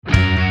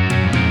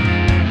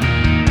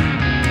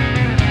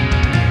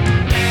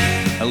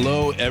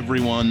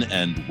everyone,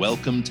 and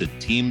welcome to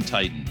Team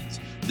Titans.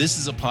 This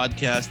is a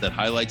podcast that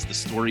highlights the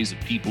stories of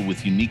people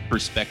with unique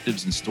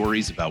perspectives and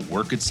stories about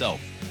work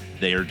itself.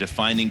 They are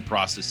defining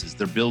processes,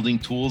 they're building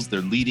tools, they're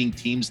leading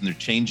teams, and they're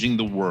changing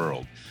the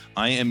world.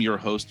 I am your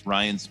host,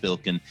 Ryan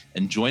Spilkin,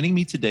 and joining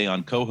me today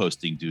on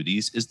co-hosting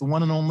duties is the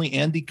one and only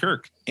Andy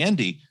Kirk.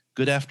 Andy,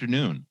 good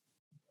afternoon.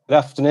 Good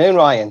afternoon,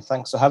 Ryan.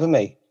 Thanks for having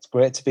me. It's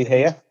great to be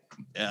here.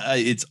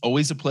 It's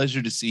always a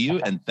pleasure to see you,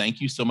 and thank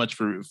you so much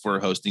for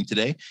hosting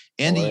today.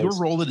 Andy, your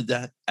role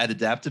at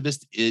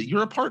Adaptavist,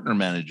 you're a partner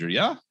manager,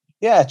 yeah?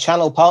 Yeah,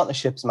 channel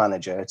partnerships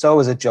manager. It's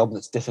always a job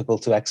that's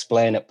difficult to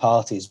explain at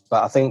parties,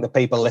 but I think the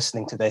people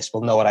listening to this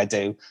will know what I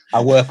do.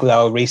 I work with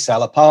our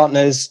reseller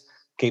partners,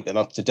 keep them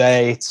up to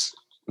date,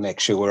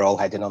 make sure we're all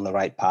heading on the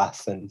right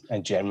path, and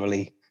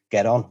generally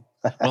get on.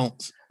 Well,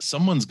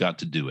 someone's got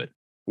to do it.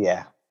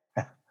 Yeah.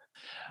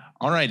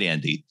 All right,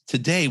 Andy,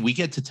 today we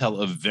get to tell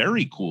a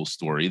very cool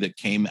story that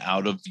came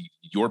out of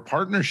your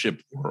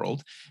partnership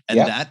world, and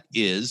that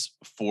is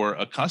for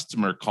a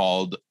customer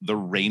called the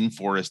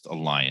Rainforest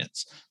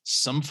Alliance.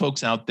 Some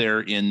folks out there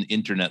in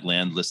internet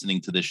land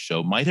listening to this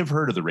show might have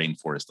heard of the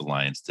Rainforest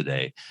Alliance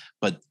today,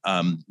 but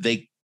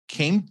they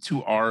came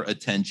to our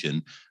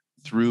attention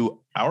through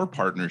our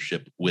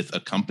partnership with a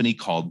company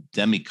called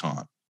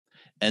Demicon.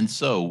 And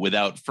so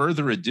without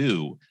further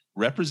ado,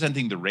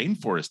 representing the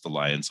Rainforest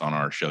Alliance on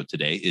our show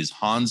today is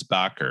Hans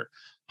Backer.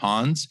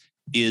 Hans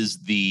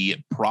is the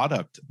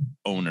product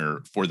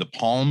owner for the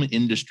Palm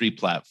Industry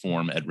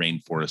platform at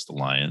Rainforest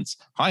Alliance.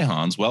 Hi,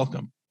 Hans.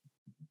 Welcome.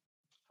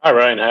 Hi,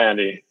 Ryan. Hi,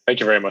 Andy. Thank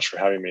you very much for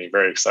having me.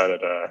 Very excited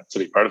to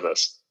be part of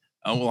this.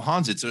 Well,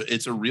 Hans,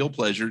 it's a real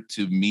pleasure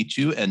to meet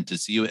you and to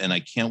see you, and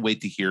I can't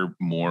wait to hear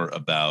more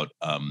about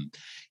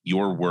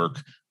your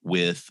work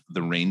with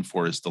the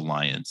Rainforest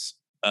Alliance.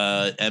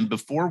 And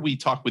before we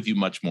talk with you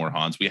much more,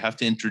 Hans, we have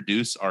to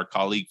introduce our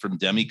colleague from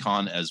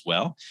Demicon as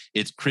well.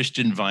 It's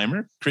Christian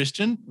Weimer.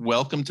 Christian,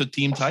 welcome to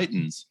Team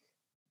Titans.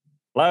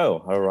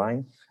 Hello,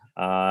 Ryan.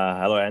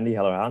 Hello, Andy.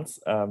 Hello, Hans.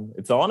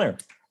 It's an honor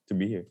to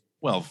be here.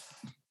 Well,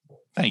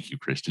 thank you,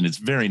 Christian. It's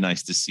very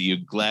nice to see you.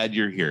 Glad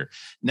you're here.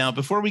 Now,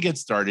 before we get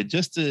started,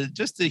 just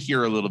to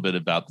hear a little bit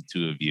about the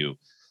two of you,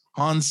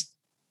 Hans,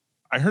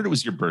 I heard it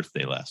was your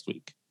birthday last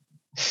week.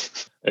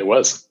 It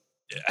was.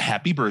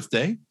 Happy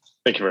birthday.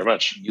 Thank you very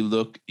much. You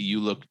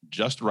look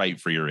just right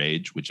for your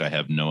age, which I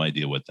have no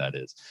idea what that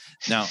is.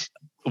 Now,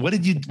 what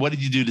did you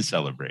do to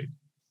celebrate?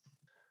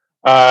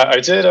 I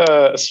did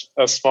a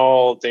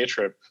small day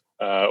trip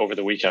over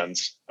the weekend.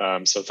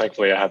 So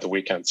thankfully, I had the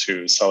weekend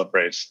to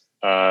celebrate.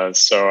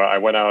 So I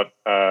went out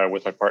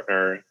with my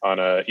partner on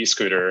a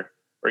e-scooter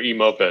or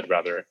e-moped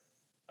rather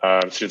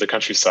through the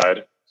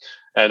countryside,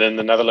 and in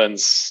the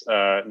Netherlands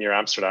near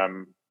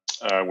Amsterdam.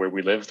 Where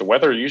we live, the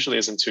weather usually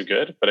isn't too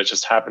good, but it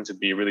just happened to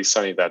be really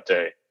sunny that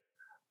day.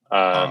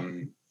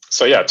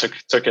 So yeah,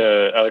 took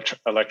a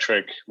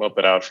electric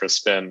moped out for a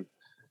spin,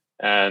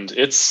 and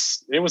it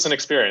was an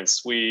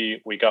experience.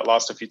 We got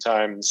lost a few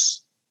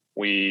times.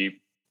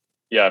 We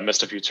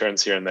missed a few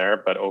turns here and there,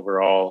 but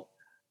overall,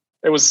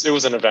 it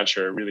was an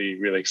adventure.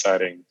 Really, really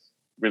exciting,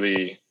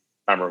 really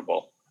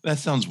memorable. That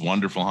sounds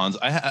wonderful, Hans.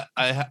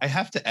 I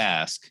have to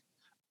ask,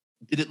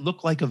 did it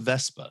look like a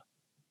Vespa?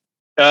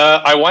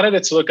 I wanted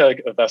it to look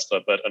like a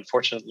Vespa, but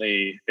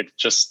unfortunately, it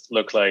just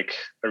looked like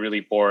a really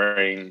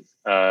boring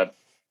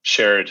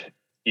shared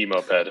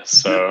e-moped.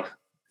 So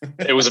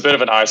it was a bit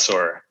of an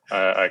eyesore,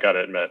 I got to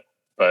admit.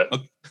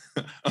 But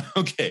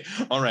okay,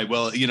 all right.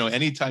 Well,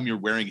 anytime you're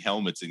wearing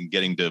helmets and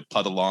getting to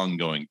putt along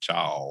going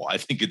ciao, I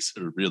think it's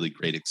a really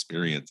great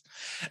experience.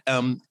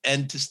 And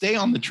to stay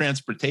on the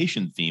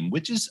transportation theme,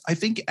 which is, I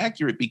think,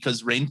 accurate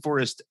because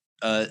Rainforest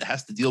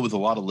has to deal with a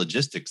lot of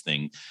logistics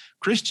thing.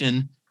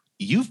 Christian,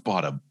 you've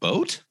bought a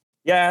boat?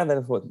 Yeah,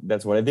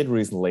 that's what I did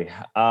recently.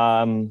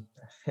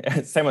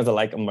 Same as I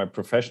like on my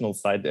professional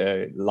side,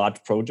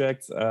 large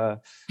projects.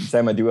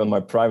 Same I do on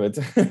my private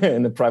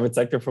in the private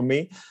sector for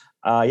me.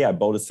 I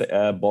bought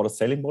a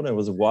sailing boat. And it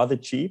was rather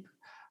cheap,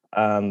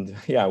 and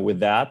with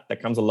that, there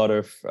comes a lot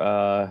of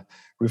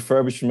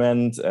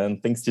refurbishment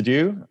and things to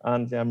do.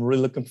 And I'm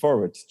really looking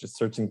forward. Just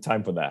searching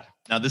time for that.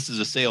 Now, this is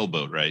a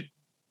sailboat, right?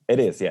 It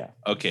is, yeah.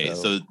 Okay,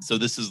 so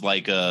this is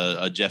like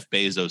a Jeff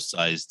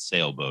Bezos-sized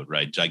sailboat,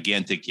 right?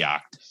 Gigantic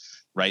yacht,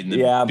 right? And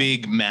the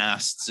big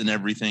masts and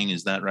everything.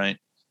 Is that right?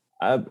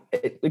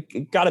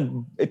 It got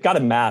a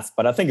mast,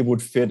 but I think it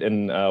would fit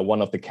in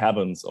one of the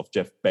cabins of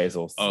Jeff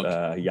Bezos'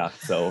 yacht.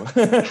 So,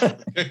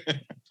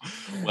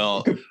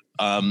 well,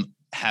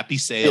 happy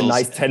sails. A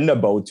nice tender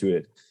boat to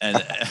it.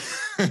 And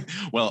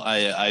well,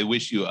 I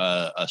wish you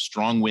a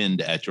strong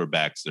wind at your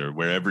back, sir,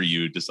 wherever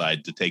you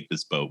decide to take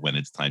this boat when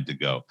it's time to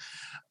go.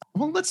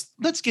 Well,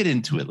 let's get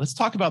into it. Let's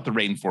talk about the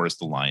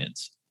Rainforest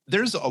Alliance.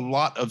 There's a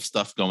lot of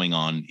stuff going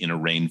on in a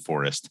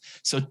rainforest.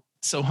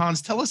 So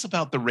Hans, tell us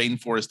about the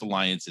Rainforest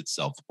Alliance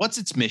itself. What's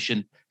its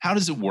mission? How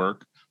does it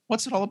work?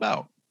 What's it all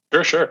about?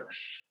 Sure.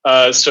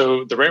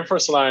 So the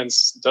Rainforest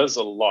Alliance does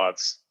a lot.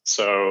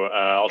 So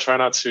I'll try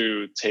not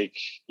to take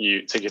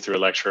you through a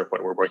lecture of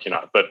what we're working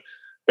on, but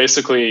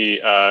basically,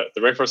 the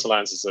Rainforest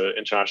Alliance is an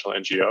international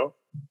NGO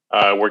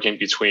working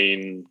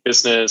between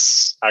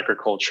business,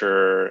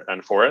 agriculture,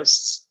 and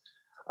forests.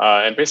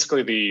 And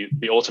basically,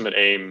 the ultimate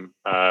aim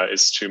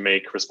is to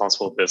make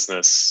responsible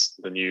business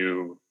the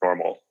new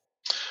normal.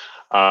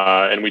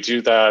 And we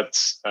do that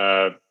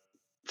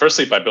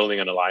firstly by building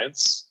an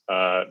alliance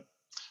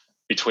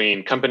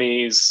between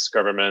companies,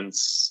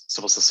 governments,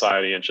 civil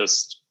society, and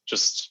just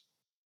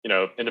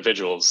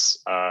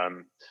individuals.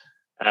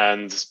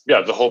 And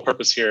yeah, the whole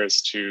purpose here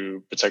is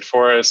to protect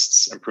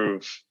forests,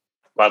 improve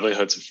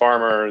livelihoods of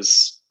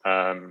farmers,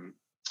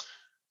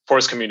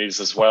 forest communities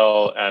as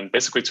well, and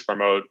basically to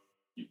promote,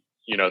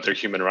 their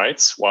human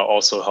rights while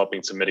also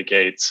helping to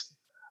mitigate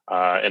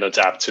and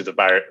adapt to the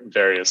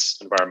various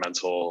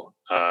environmental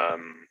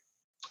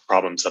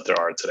problems that there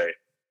are today.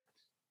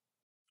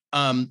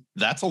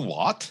 That's a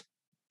lot.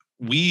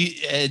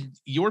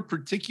 Your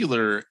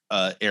particular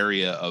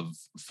area of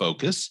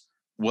focus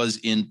was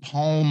in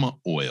palm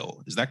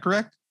oil. Is that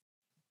correct?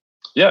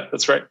 Yeah,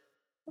 that's right.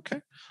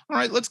 Okay. All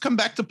right. Let's come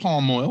back to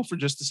palm oil for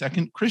just a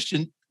second.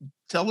 Christian,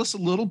 tell us a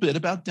little bit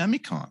about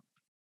Demicon.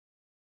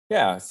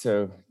 Yeah.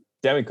 So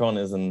Demicon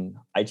is an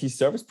IT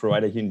service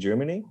provider here in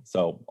Germany.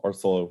 So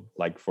also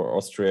like for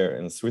Austria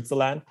and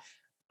Switzerland.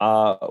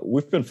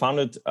 We've been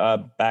founded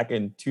back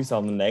in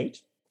 2008.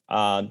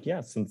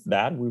 Since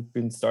that, we've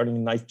been starting a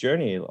nice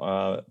journey,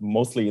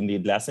 mostly in the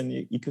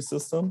Atlassian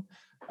ecosystem,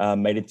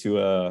 made it to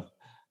a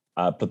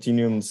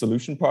Platinum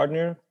solution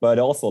partner, but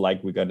also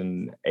like we got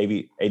an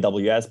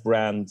AWS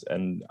brand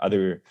and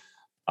other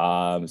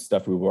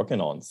stuff we're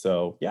working on.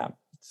 So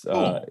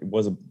it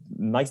was a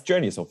nice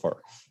journey so far.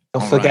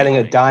 Not forgetting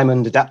a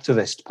Diamond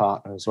Adaptivist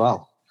partner as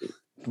well.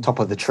 Top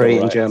of the tree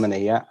in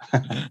Germany, yeah.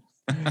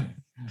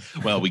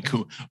 Well,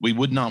 we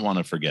would not want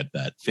to forget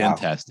that.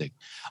 Fantastic.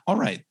 Wow. All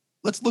right.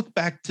 Let's look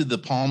back to the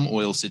palm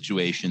oil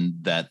situation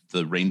that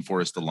the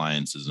Rainforest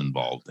Alliance is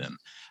involved in.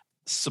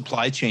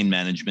 Supply chain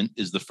management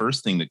is the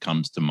first thing that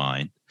comes to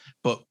mind,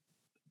 but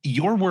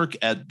your work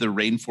at the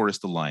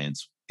Rainforest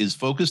Alliance is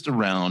focused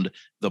around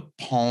the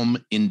palm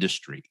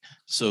industry.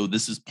 So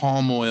this is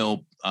palm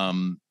oil.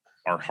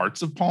 Are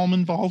hearts of palm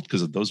involved?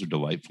 Because those are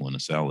delightful in a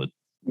salad.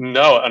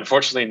 No,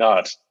 unfortunately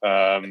not.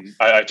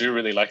 I do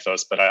really like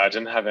those, but I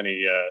didn't have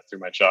any through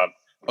my job,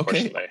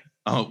 unfortunately.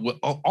 Okay.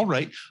 All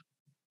right.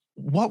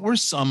 What were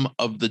some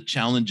of the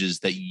challenges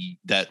that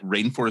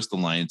Rainforest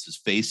Alliance is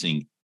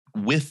facing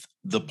with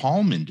the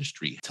palm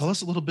industry? Tell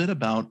us a little bit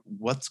about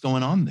what's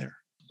going on there.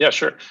 Yeah,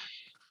 sure.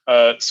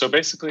 So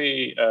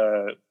basically,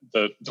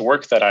 the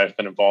work that I've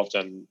been involved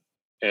in,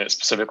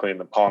 specifically in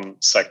the palm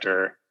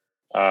sector,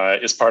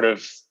 is part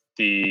of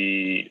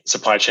the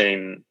supply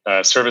chain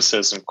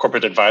services and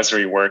corporate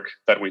advisory work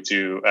that we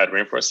do at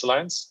Rainforest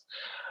Alliance.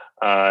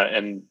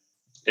 And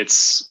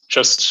it's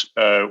just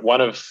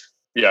one of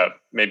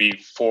maybe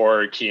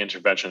 4 key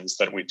interventions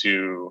that we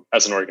do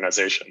as an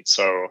organization.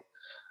 So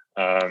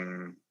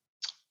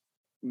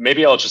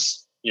maybe I'll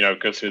just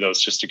go through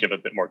those just to give a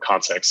bit more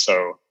context.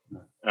 So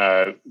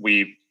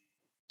we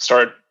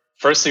start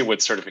firstly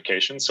with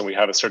certification. So we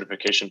have a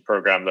certification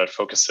program that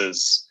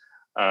focuses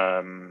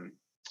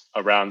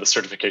around the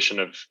certification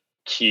of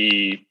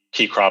key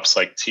crops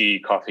like tea,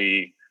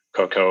 coffee,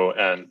 cocoa,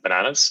 and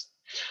bananas.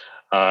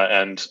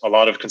 And a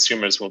lot of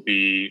consumers will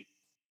be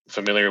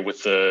familiar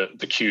with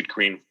the cute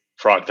green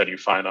frog that you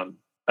find on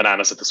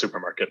bananas at the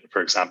supermarket,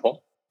 for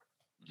example.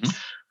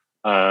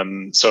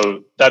 Mm-hmm.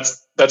 So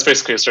that's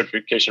basically a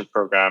certification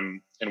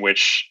program in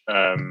which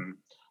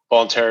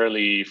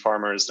voluntarily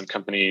farmers and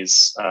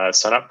companies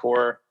sign up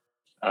for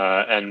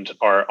and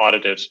are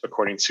audited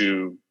according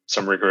to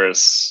some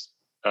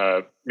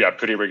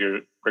pretty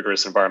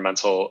rigorous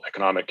environmental,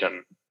 economic,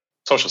 and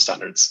social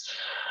standards.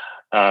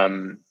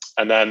 And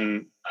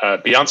then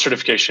beyond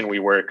certification, we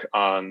work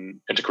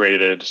on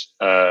integrated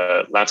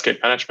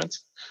landscape management.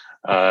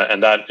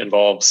 And that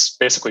involves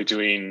basically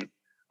doing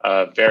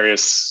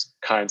various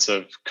kinds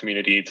of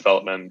community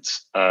development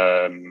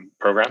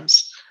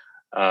programs.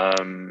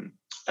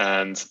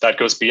 And that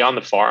goes beyond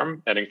the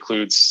farm and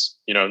includes,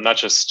 not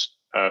just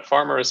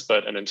farmers,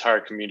 but an entire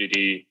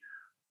community,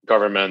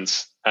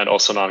 government, and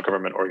also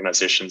non-government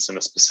organizations in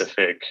a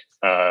specific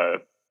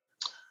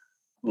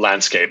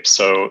landscape.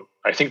 So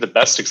I think the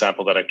best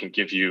example that I can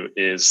give you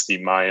is the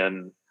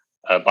Mayan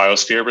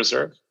Biosphere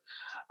Reserve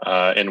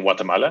in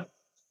Guatemala.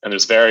 And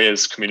there's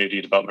various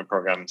community development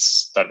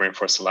programs that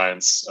Rainforest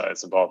Alliance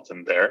is involved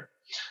in there.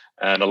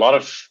 And a lot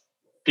of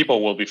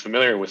people will be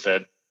familiar with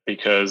it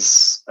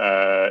because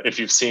if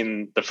you've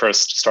seen the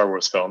first Star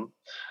Wars film,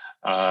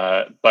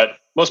 but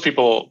most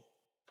people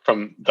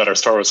that are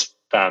Star Wars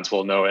fans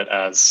will know it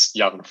as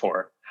Yavin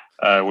 4,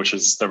 which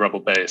is the rebel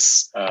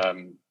base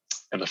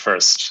in the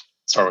first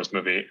Star Wars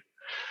movie.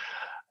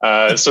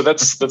 So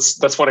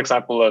that's one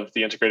example of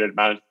the integrated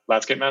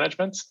landscape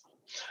management.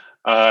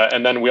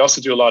 And then we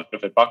also do a lot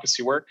of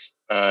advocacy work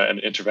and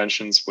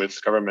interventions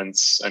with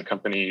governments and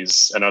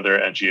companies and other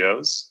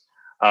NGOs.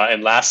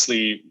 And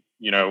lastly,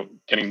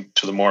 getting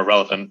to the more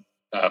relevant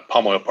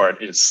palm oil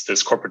part is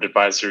this corporate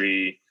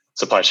advisory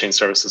supply chain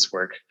services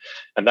work.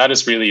 And that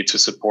is really to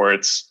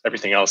support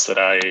everything else that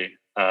I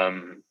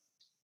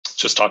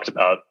just talked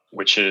about,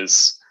 which is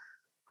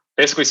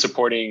basically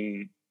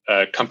supporting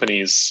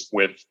companies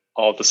with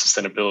all the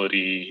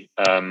sustainability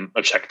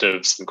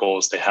objectives and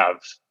goals they have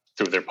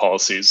through their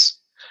policies.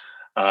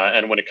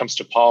 And when it comes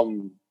to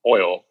palm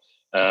oil,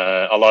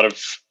 a lot of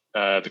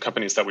the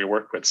companies that we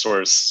work with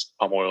source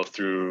palm oil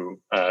through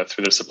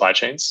their supply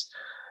chains.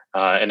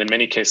 And in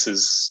many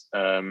cases,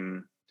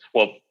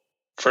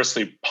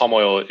 firstly, palm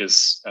oil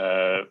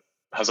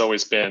has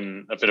always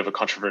been a bit of a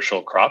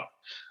controversial crop,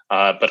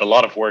 but a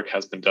lot of work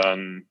has been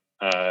done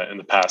in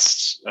the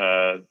past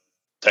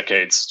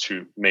decades to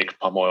make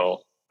palm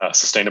oil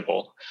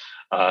sustainable.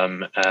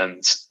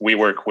 And we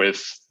work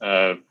with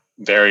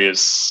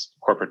various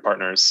corporate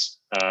partners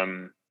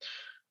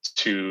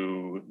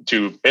to do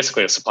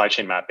basically a supply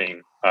chain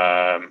mapping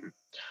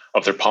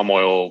of their palm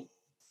oil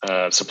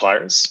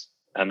suppliers.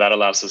 And that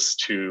allows us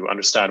to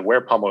understand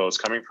where palm oil is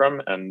coming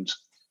from and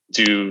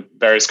do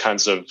various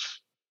kinds of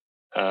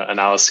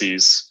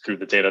analyses through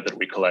the data that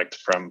we collect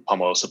from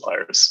palm oil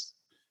suppliers.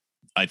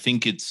 I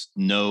think it's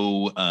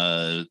no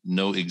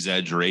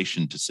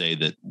exaggeration to say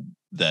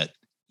that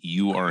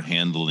you are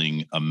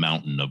handling a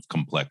mountain of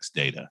complex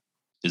data.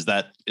 Is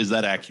that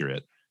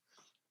accurate?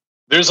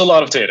 There's a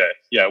lot of data.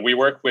 Yeah, we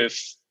work with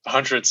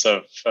hundreds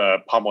of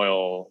palm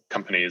oil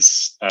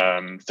companies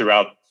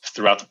throughout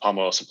the palm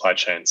oil supply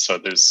chain. So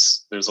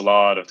there's a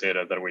lot of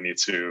data that we need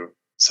to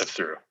sift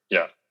through.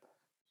 Yeah.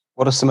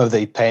 What are some of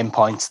the pain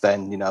points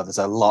then? There's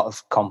a lot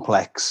of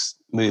complex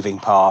moving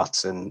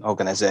parts and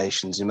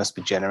organizations. You must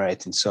be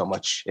generating so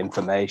much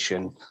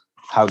information.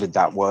 How did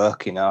that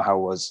work? How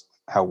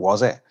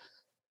was it?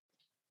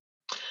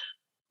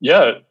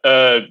 Yeah,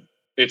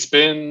 it's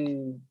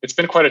been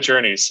quite a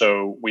journey.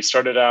 So we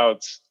started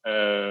out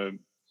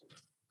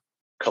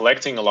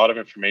collecting a lot of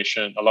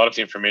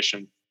the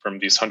information from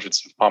these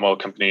hundreds of palm oil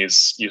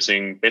companies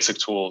using basic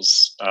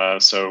tools.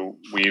 So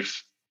we've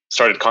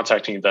started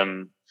contacting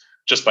them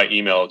just by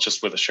email,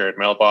 just with a shared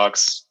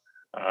mailbox.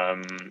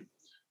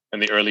 In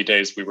the early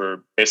days, we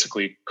were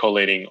basically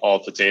collating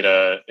all the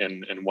data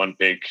in one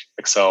big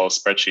Excel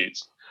spreadsheet.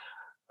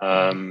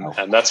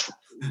 And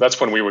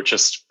that's when we were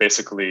just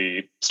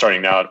basically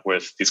starting out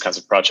with these kinds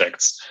of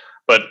projects.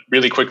 But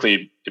really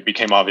quickly, it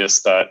became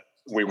obvious that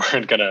we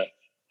weren't going to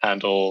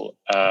handle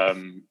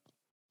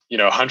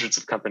hundreds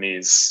of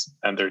companies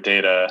and their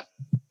data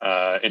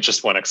in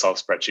just one Excel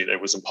spreadsheet. It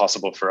was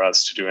impossible for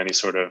us to do any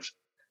sort of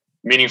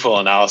meaningful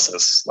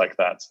analysis like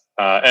that,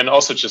 and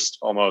also just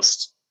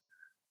almost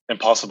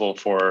impossible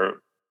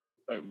for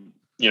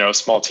a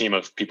small team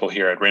of people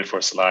here at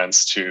Rainforest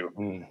Alliance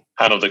to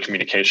handle the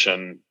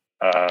communication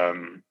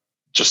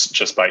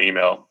just by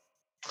email.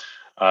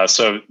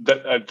 So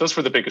those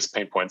were the biggest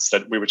pain points,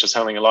 that we were just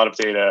handling a lot of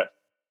data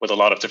with a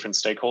lot of different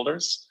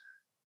stakeholders,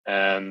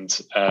 and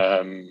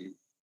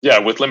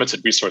with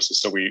limited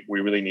resources. So we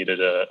really needed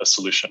a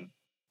solution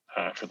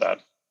for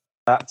that.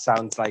 That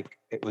sounds like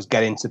it was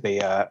getting to be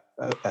a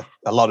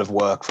lot of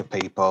work for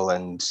people,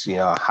 and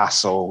a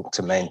hassle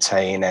to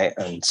maintain it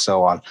and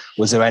so on.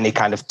 Was there any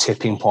kind of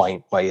tipping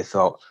point where you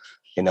thought,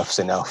 enough's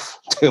enough,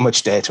 too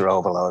much data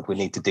overload, we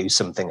need to do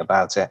something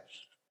about it?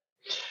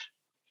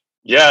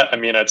 Yeah, I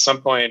mean, at some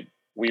point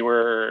we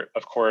were,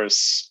 of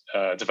course,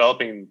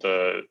 developing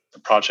the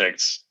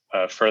project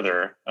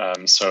further.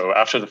 So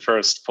after the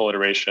first full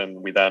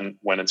iteration, we then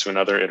went into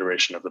another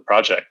iteration of the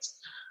project,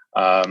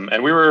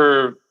 and we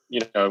were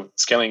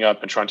scaling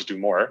up and trying to do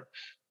more,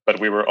 but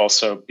we were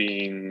also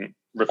being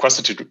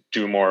requested to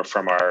do more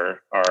from our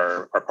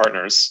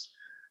partners.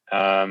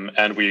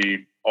 And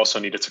we also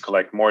needed to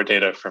collect more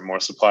data from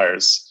more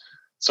suppliers.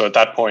 So at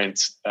that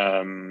point,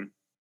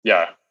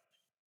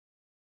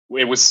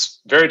 it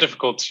was very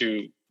difficult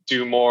to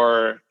do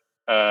more,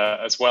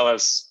 as well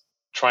as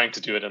trying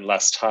to do it in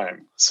less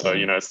time. So,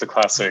 it's the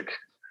classic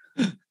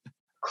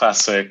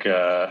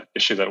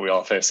issue that we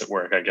all face at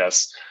work, I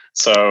guess.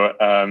 So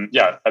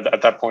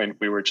at that point,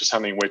 we were just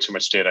handling way too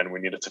much data, and we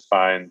needed to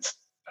find,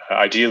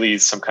 ideally,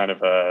 some kind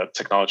of a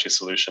technology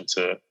solution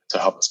to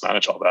help us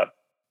manage all that.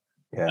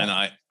 Yeah. And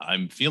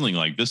I'm feeling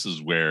like this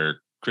is where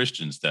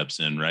Christian steps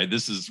in, right?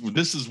 This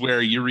is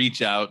where you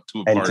reach out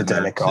to a partner,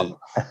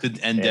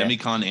 and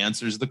Demicon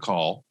answers the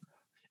call.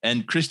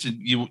 And Christian,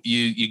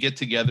 you get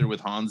together with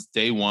Hans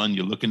day one.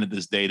 You're looking at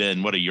this data,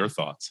 and what are your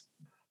thoughts?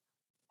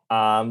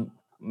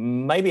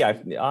 Maybe I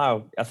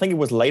think it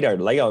was later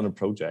on the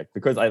project,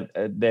 because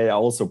there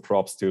are also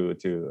props to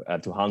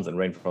Hans and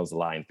Rainforest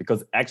Alliance,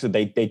 because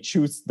actually they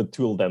choose the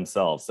tool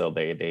themselves. So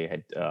they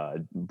had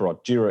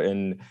brought Jira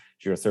in,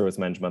 Jira Service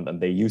Management, and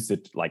they used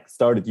it,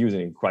 started using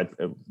it in quite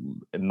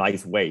a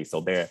nice way.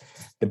 So the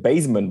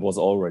basement was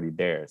already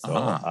there.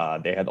 So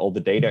they had all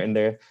the data in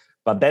there.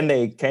 But then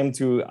they came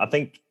to, I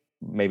think,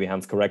 maybe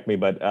Hans correct me,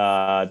 but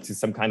to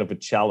some kind of a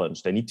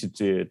challenge. They need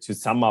to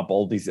sum up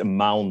all this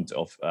amount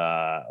of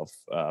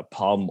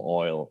palm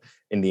oil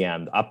in the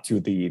end up to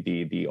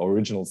the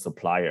original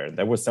supplier.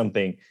 There was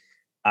something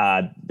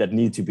that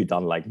needed to be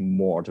done like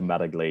more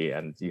automatically,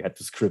 and you had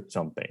to script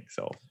something.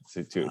 So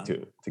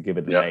to give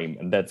it a name,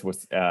 and that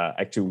was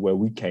actually where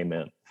we came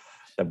in.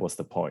 That was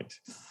the point.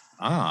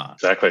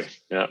 Exactly.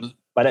 Yeah.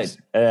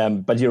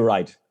 But you're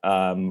right,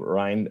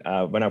 Ryan.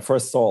 When I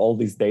first saw all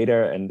this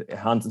data and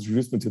Hans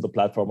introduced me to the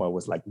platform, I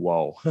was like,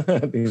 "Wow,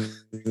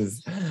 this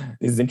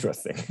is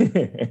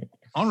interesting."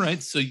 All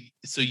right, so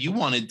you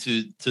wanted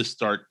to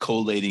start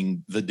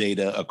collating the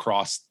data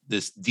across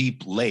this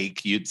deep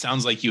lake. It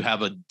sounds like you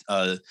have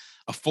a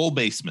full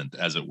basement,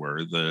 as it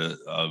were,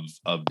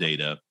 of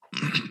data,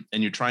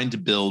 and you're trying to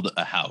build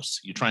a house.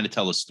 You're trying to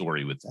tell a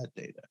story with that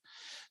data.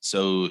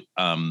 So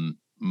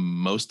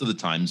most of the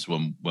times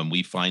when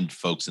we find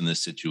folks in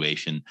this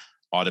situation,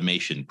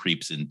 automation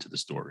creeps into the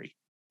story.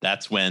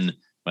 That's when,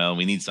 well,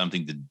 we need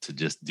something to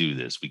just do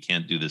this. We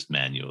can't do this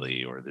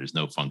manually, or there's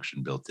no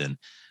function built in.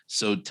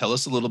 So tell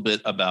us a little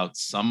bit about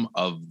some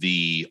of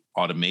the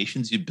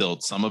automations you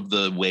built, some of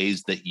the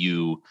ways that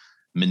you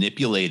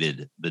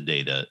manipulated the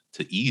data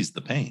to ease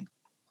the pain.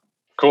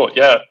 Cool.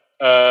 Yeah.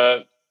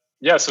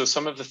 So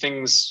some of the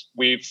things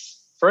we've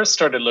first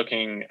started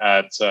looking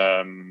at,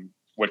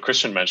 what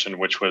Christian mentioned,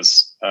 which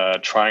was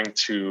trying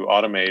to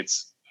automate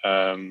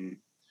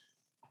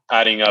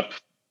adding up,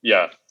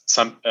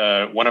 some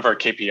one of our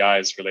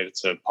KPIs related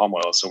to palm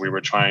oil. So we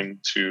were trying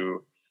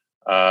to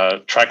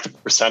track the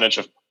percentage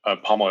of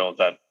palm oil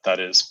that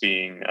is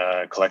being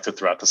collected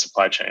throughout the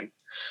supply chain,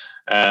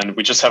 and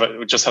we just had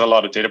a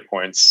lot of data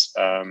points.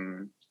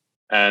 And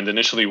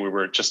initially, we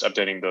were just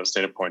updating those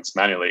data points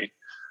manually,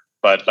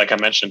 but like I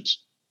mentioned,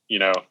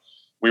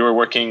 we were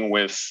working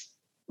with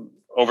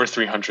over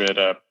 300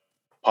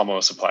 palm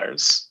oil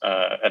suppliers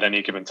at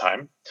any given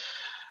time.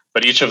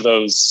 But each of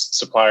those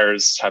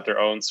suppliers had their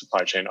own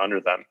supply chain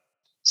under them.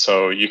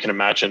 So you can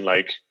imagine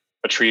like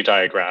a tree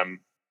diagram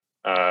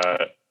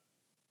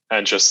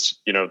and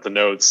just, the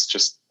nodes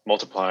just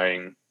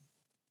multiplying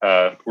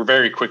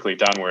very quickly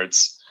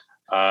downwards.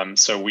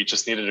 So we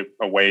just needed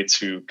a way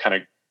to kind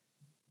of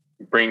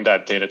bring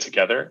that data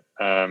together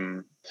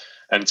and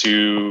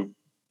do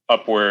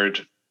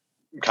upward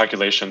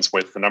calculations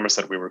with the numbers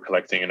that we were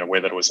collecting in a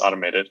way that was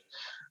automated.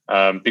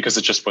 Because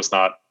it just was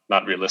not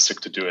realistic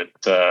to do it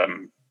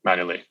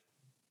manually.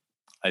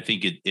 I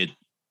think it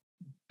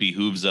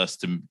behooves us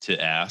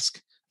to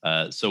ask.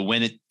 So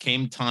when it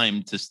came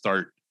time to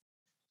start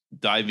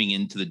diving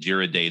into the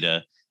Jira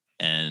data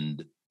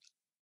and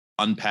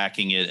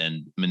unpacking it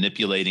and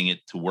manipulating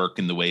it to work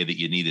in the way that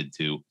you needed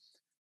to,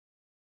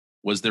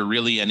 was there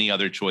really any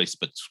other choice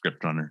but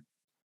Script Runner?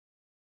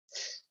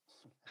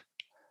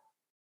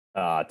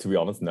 To be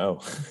honest,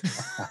 no.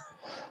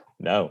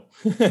 No.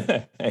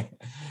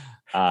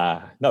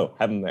 No,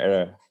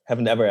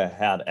 haven't ever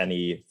had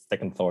any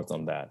second thoughts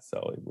on that. So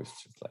it was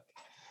just like,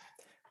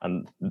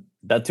 and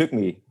that took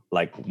me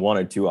like 1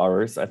 or 2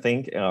 hours, I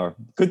think, or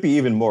could be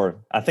even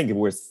more. I think it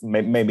was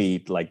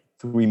maybe like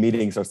 3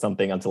 meetings or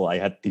something until I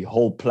had the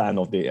whole plan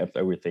of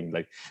everything,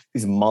 like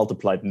these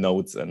multiplied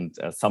notes and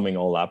summing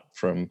all up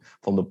from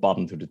the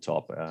bottom to the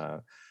top.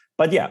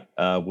 But yeah,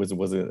 was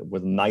a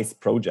nice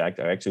project.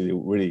 I actually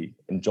really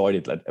enjoyed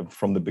it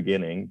from the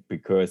beginning,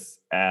 because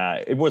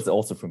it was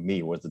also for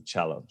me was a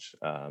challenge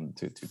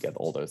to get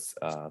all those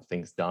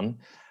things done.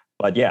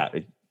 But yeah,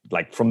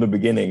 like from the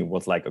beginning, it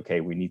was like, okay,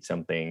 we need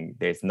something.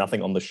 There's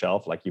nothing on the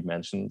shelf, like you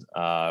mentioned.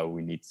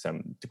 We need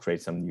to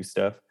create some new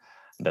stuff.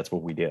 And that's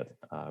what we did.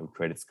 We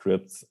created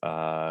scripts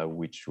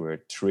which were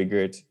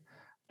triggered,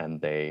 and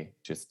they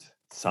just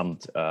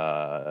summed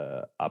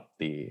up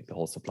the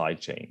whole supply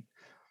chain.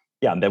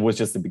 Yeah, and that was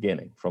just the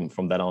beginning.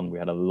 From that on, we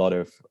had a lot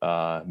of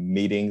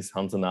meetings,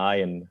 Hans and I.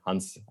 And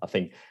Hans, I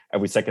think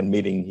every second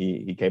meeting,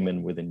 he came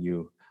in with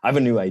I have a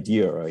new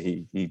idea, or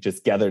he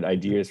just gathered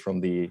ideas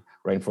from the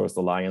Rainforest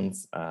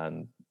Alliance,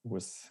 and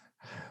was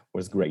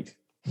great.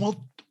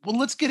 Well,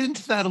 let's get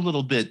into that a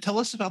little bit. Tell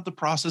us about the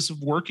process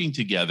of working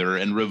together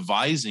and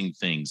revising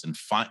things,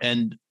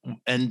 and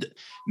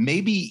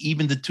maybe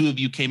even the two of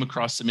you came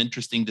across some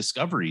interesting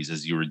discoveries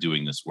as you were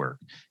doing this work.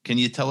 Can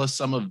you tell us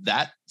some of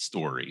that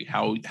story?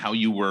 How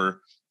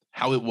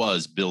it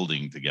was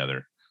building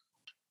together?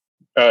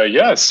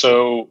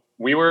 So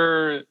we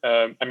were.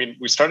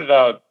 We started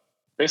out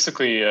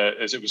basically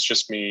as it was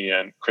just me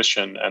and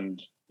Christian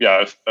and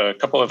a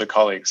couple of the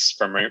colleagues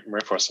from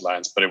Rainforest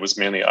Alliance, but it was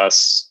mainly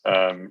us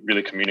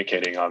really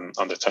communicating on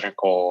the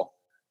technical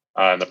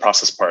and the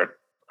process part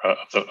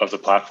of the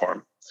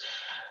platform.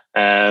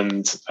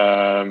 And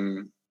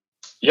from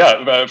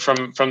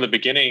the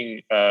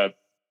beginning,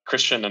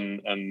 Christian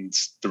and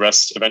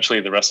eventually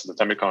the rest of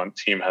the Demicon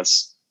team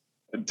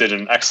did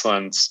an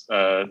excellent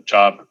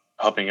job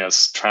helping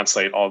us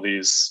translate all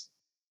these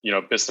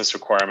business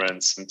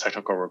requirements and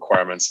technical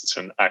requirements into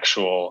an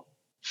actual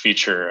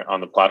feature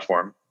on the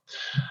platform.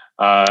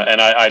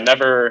 And I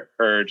never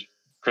heard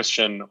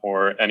Christian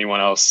or anyone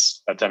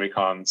else at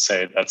Demicon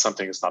say that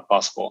something is not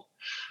possible.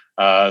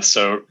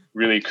 So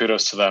really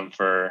kudos to them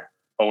for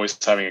always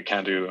having a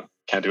can-do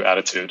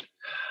attitude.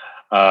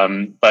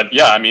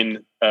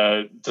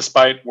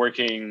 Despite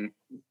working,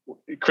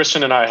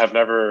 Christian and I have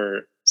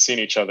never seen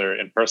each other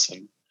in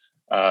person.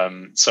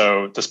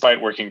 So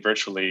despite working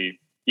virtually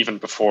even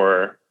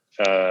before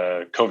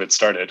COVID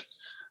started,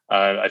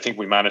 I think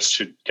we managed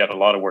to get a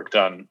lot of work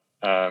done.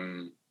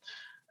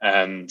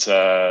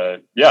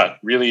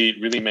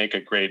 Really make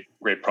a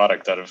great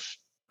product out of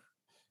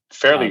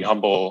fairly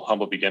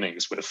humble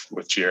beginnings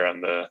with Jira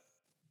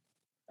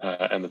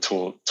and the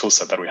tool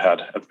set that we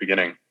had at the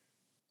beginning.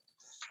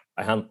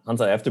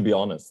 Hans, I have to be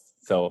honest.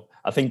 So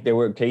I think there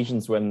were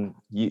occasions when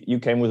you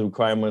came with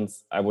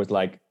requirements. I was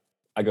like,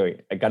 I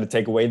got to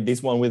take away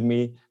this one with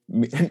me.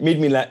 Meet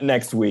me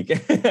next week.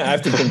 I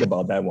have to think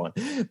about that one.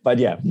 But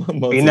yeah,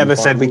 you never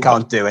said we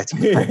can't do it.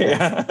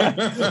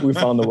 Yeah, we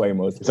found a way.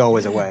 There's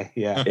always a way.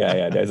 Yeah.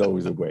 Yeah. There's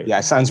always a way. Yeah,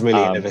 it sounds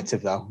really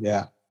innovative though.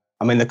 Yeah,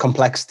 I mean the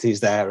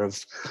complexities there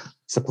of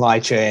supply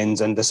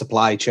chains and the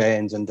supply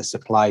chains and the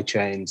supply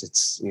chains.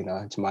 It's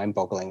it's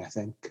mind-boggling. I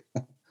think.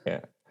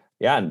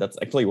 Yeah, and that's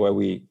actually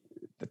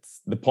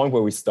that's the point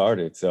where we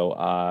started. So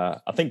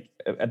I think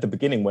at the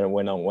beginning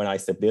when I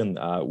stepped in,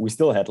 we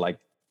still had like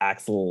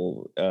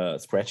Excel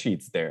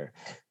spreadsheets there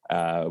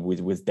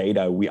with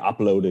data we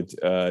uploaded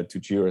to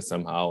Jira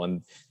somehow,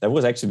 and that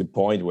was actually the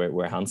point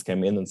where Hans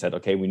came in and said,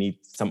 okay, we need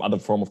some other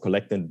form of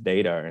collecting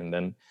data, and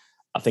then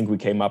I think we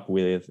came up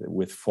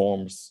with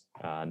forms,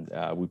 and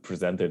we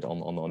presented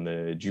on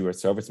the Jira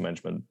Service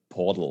Management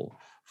portal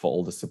for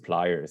all the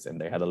suppliers, and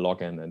they had a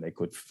login and they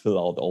could fill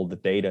out all the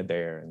data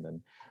there, and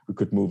then we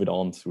could move it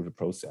on through the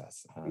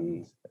process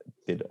and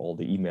did all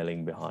the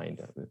emailing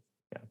behind.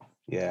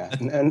 Yeah.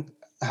 And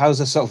how's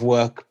the sort of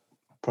work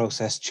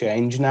process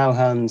changed now,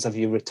 Hans? Have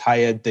you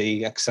retired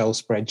the Excel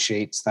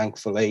spreadsheets,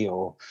 thankfully,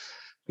 or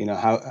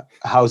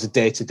how's the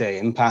day-to-day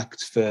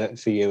impact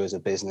for you as a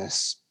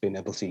business being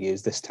able to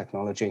use this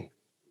technology?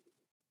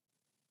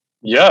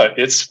 Yeah,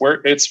 it's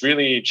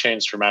really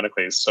changed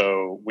dramatically.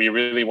 So we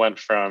really went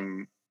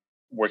from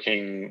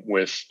working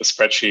with a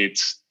spreadsheet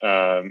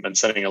and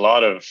sending a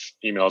lot of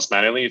emails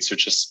manually to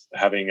just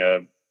having a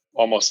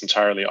almost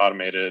entirely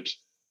automated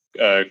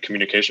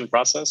communication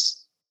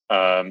process.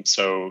 I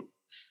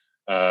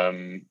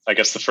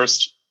guess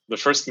the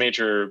first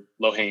major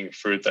low-hanging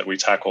fruit that we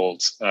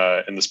tackled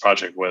in this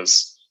project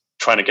was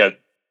trying to get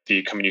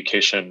the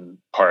communication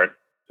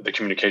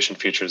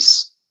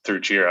features through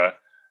Jira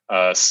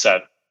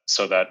set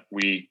so that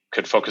we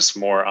could focus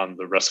more on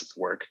the rest of the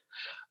work.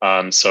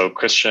 So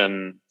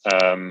Christian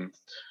and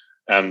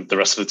the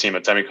rest of the team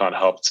at Demicon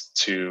helped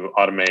to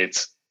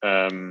automate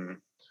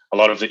a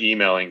lot of the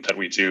emailing that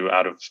we do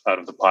out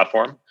of the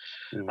platform,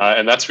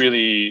 and that's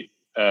really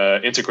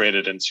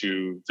integrated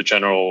into the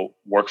general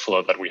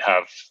workflow that we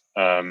have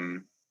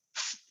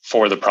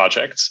for the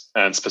project,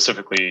 and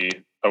specifically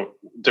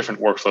different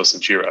workflows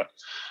in Jira,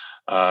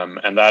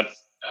 and that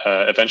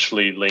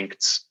eventually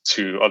linked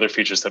to other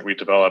features that we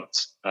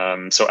developed.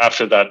 So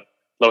after that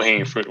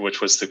low-hanging fruit,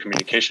 which was the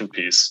communication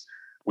piece,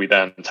 we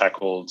then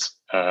tackled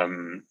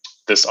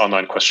this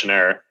online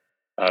questionnaire,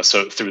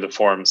 so through the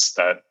forms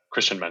that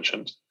Christian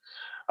mentioned.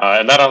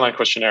 And that online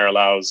questionnaire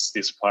allows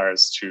the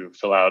suppliers to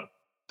fill out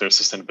their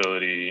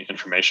sustainability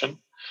information.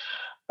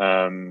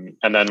 And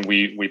then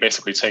we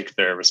basically take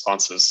their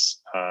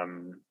responses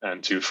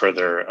and do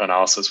further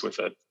analysis with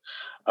it.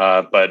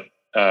 But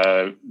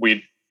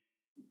we,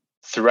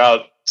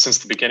 throughout, since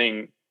the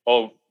beginning,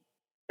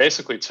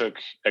 basically took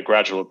a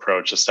gradual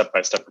approach, a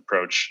step-by-step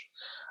approach,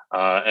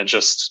 and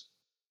just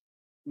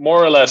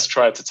more or less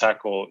tried to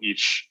tackle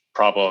each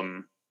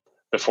problem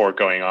before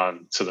going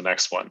on to the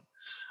next one.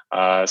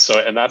 So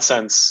in that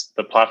sense,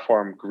 the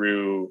platform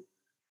grew,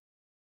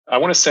 I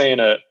want to say, in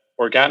an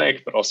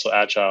organic but also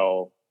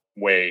agile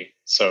way.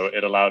 So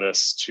it allowed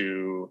us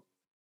to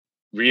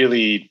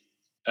really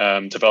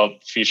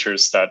develop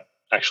features that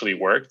actually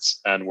worked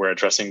and were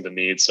addressing the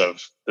needs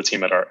of the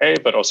team at RA,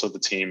 but also the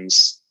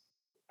teams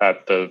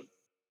at the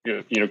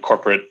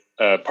corporate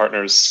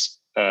partners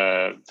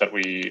that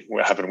we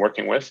have been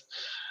working with.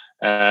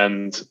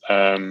 And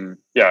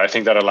I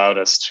think that allowed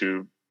us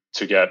to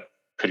get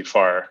pretty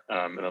far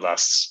in the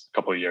last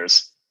couple of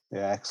years.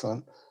 Yeah,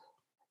 excellent.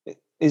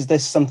 Is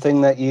this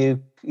something that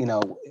you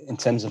in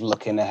terms of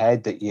looking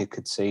ahead, that you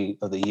could see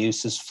other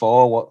uses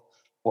for?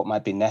 What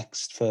might be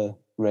next for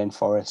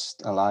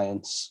Rainforest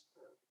Alliance?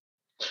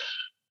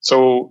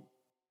 So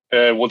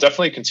we'll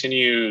definitely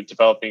continue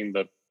developing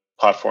the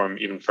platform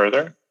even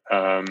further.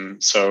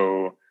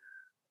 So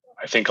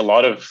I think a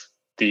lot of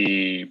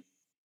the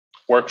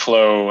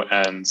workflow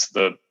and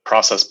the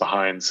process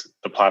behind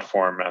the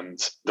platform and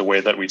the way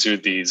that we do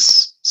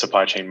these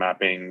supply chain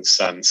mappings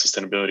and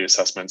sustainability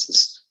assessments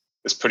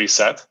is pretty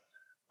set.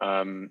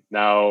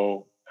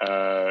 Now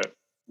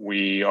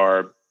we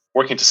are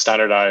working to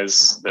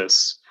standardize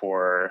this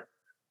for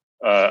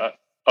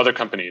other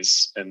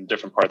companies in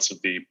different parts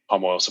of the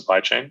palm oil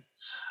supply chain.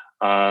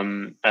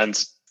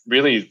 And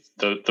really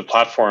the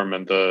platform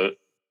and the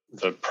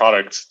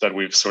product that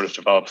we've sort of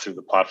developed through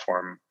the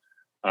platform,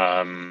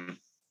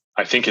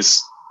 I think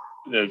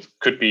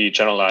could be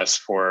generalized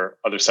for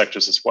other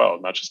sectors as well,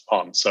 not just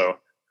palm. So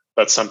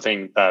that's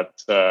something that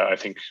I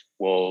think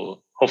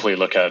we'll hopefully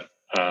look at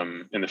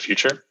in the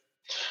future.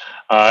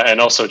 And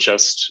also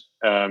just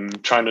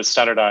trying to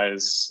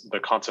standardize the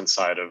content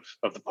side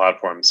of the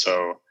platform.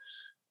 So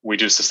we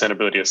do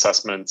sustainability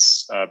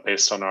assessments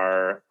based on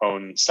our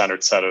own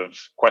standard set of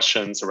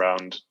questions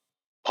around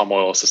palm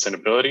oil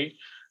sustainability.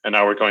 And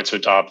now we're going to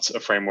adopt a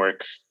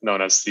framework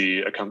known as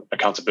the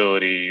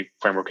Accountability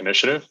Framework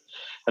Initiative.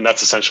 And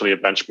that's essentially a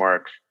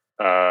benchmark,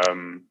 a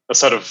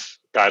set of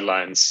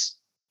guidelines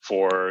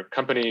for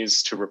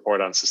companies to report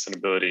on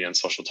sustainability and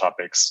social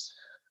topics.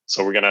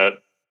 So we're going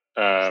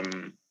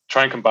to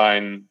try and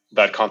combine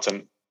that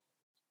content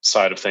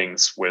side of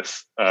things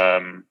with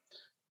the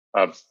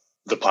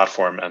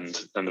platform and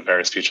the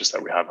various features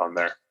that we have on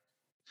there.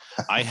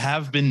 I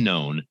have been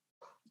known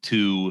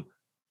to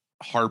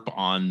harp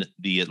on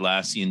the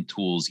Atlassian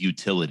Tools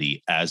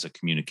utility as a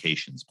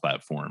communications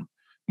platform,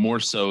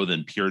 more so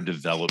than pure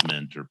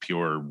development or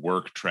pure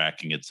work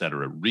tracking, et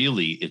cetera.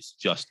 Really, it's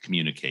just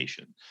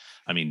communication.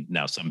 I mean,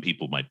 now some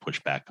people might push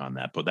back on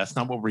that, but that's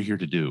not what we're here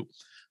to do.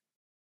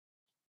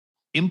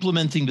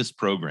 Implementing this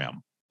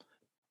program,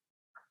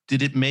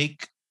 did it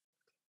make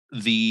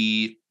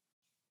the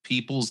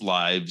people's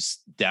lives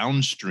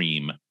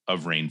downstream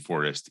of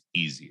Rainforest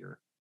easier?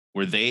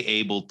 Were they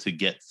able to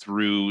get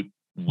through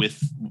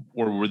with,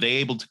 or were they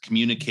able to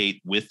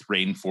communicate with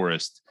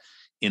Rainforest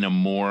in a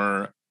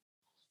more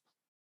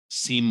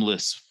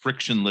seamless,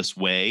 frictionless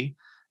way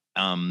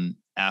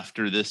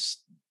after this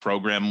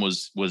program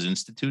was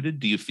instituted?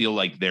 Do you feel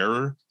like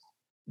their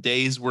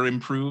days were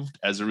improved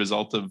as a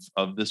result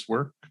of this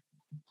work?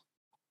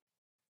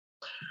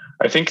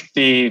 I think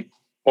the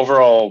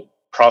overall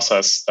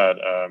process that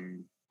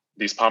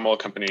these palm oil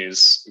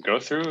companies go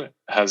through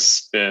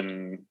has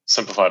been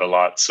simplified a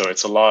lot. So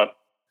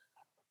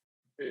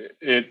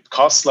it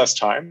costs less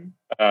time.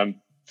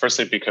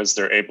 Firstly, because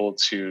they're able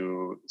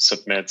to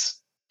submit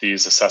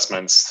these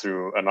assessments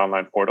through an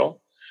online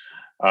portal.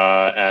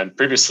 And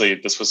previously,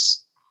 this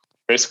was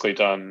basically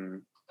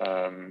done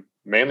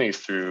mainly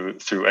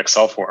through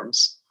Excel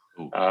forms,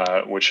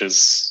 which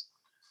is,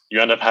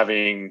 you end up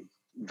having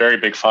very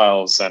big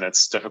files and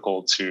it's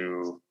difficult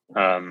to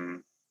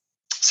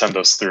send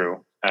those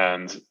through,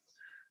 and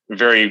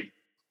very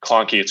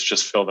clunky to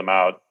just fill them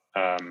out.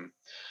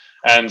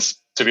 And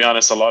to be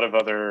honest, a lot of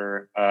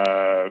other,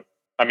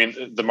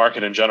 the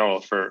market in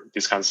general for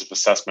these kinds of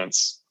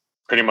assessments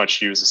pretty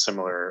much use a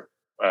similar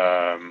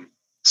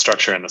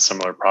structure and a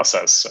similar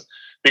process,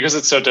 because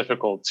it's so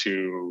difficult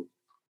to,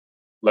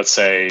 let's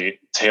say,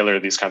 tailor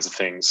these kinds of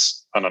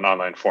things on an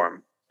online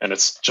form. And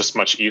it's just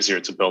much easier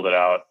to build it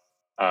out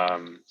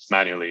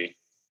manually,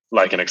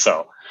 like in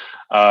Excel.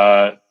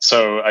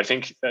 So I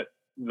think that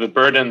the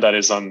burden that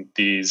is on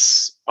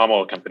these palm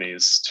oil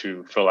companies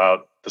to fill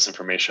out this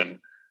information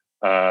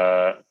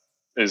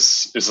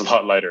is a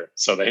lot lighter.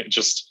 So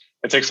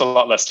it takes a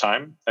lot less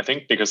time, I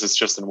think, because it's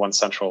just in one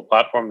central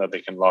platform that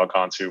they can log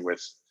onto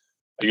with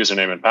a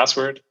username and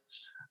password.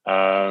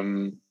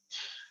 And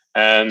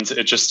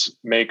it just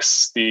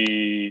makes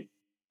the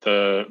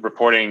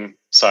reporting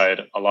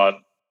side a lot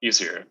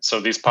easier.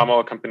 So these palm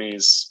oil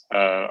companies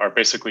are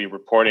basically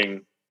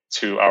reporting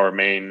to our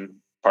main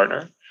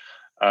partner.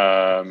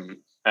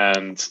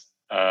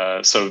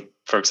 So,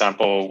 for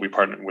example, we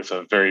partnered with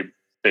a very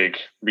big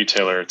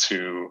retailer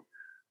to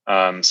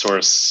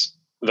source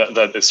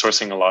that is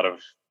sourcing a lot of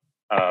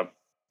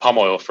palm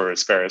oil for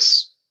its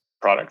various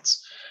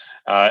products.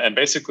 And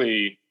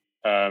basically,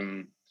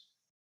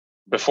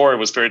 before, it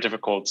was very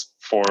difficult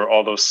for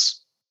all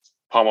those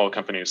palm oil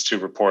companies to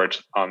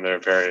report on their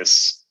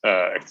various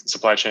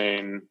supply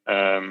chain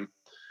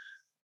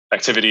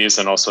activities,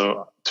 and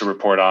also to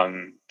report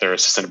on their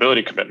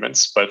sustainability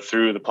commitments. But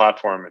through the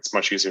platform, it's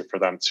much easier for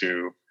them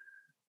to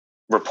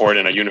report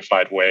in a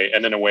unified way,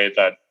 and in a way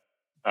that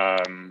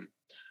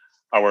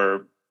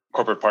our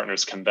corporate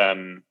partners can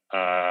then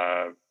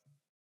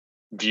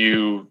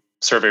view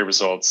survey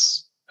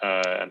results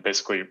and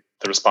basically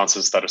the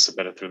responses that are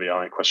submitted through the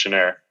online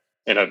questionnaire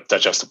in a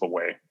digestible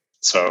way.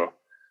 So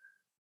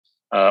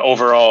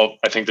overall,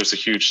 I think there's a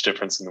huge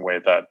difference in the way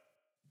that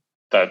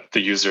the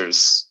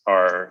users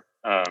are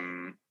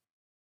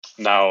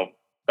now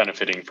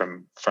benefiting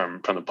from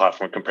the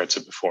platform compared to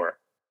before,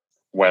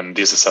 when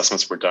these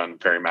assessments were done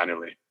very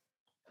manually.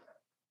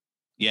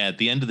 Yeah, at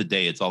the end of the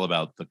day, it's all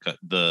about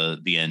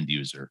the end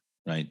user,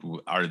 right?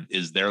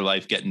 Is their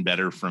life getting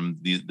better from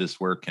this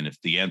work? And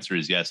if the answer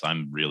is yes,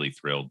 I'm really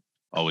thrilled.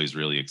 Always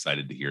really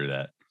excited to hear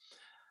that.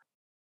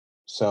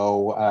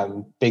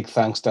 So big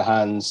thanks to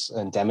Hans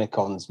and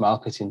Demicon's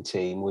marketing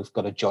team. We've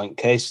got a joint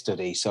case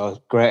study. So a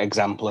great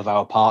example of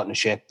our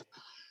partnership,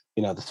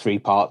 the three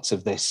parts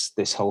of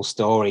this whole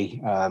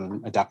story.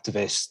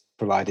 Adaptavist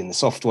providing the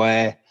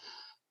software,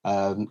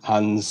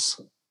 Hans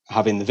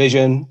having the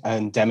vision,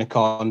 and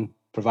Demicon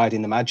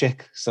providing the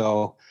magic.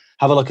 So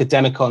have a look at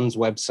Demicon's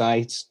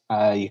website.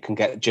 You can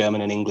get German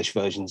and English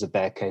versions of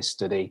their case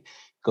study.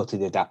 Go to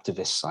the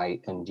Adaptavist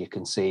site and you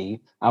can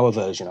see our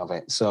version of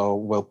it. So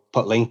we'll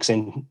put links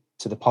in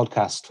to the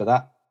podcast for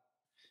that.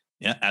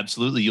 Yeah,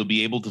 absolutely. You'll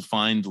be able to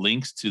find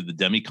links to the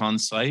Demicon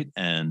site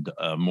and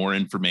more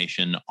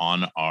information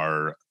on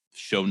our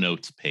show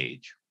notes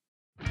page.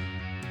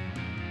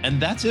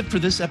 And that's it for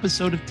this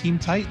episode of Team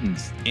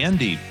Titans.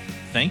 Andy,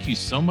 thank you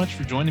so much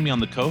for joining me on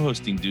the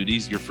co-hosting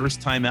duties. Your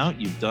first time out,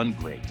 you've done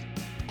great.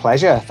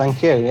 Pleasure.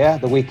 Thank you. Yeah,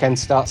 the weekend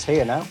starts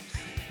here now.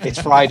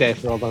 It's Friday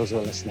for all those who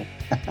are listening.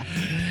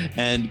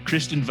 And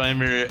Christian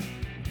Weimer,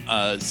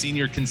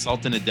 Senior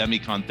Consultant at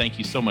Demicon, thank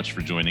you so much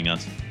for joining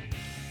us.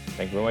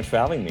 Thank you very much for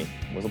having me.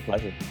 It was a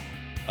pleasure.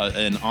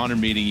 An honor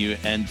meeting you.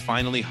 And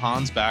finally,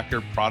 Hans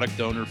Backer, Product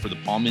Owner for the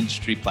Palm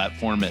Industry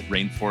Platform at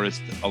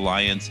Rainforest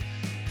Alliance.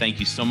 Thank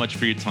you so much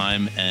for your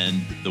time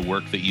and the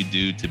work that you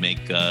do to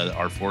make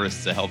our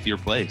forests a healthier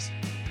place.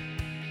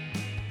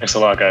 Thanks a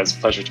lot, guys.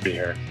 Pleasure to be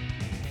here.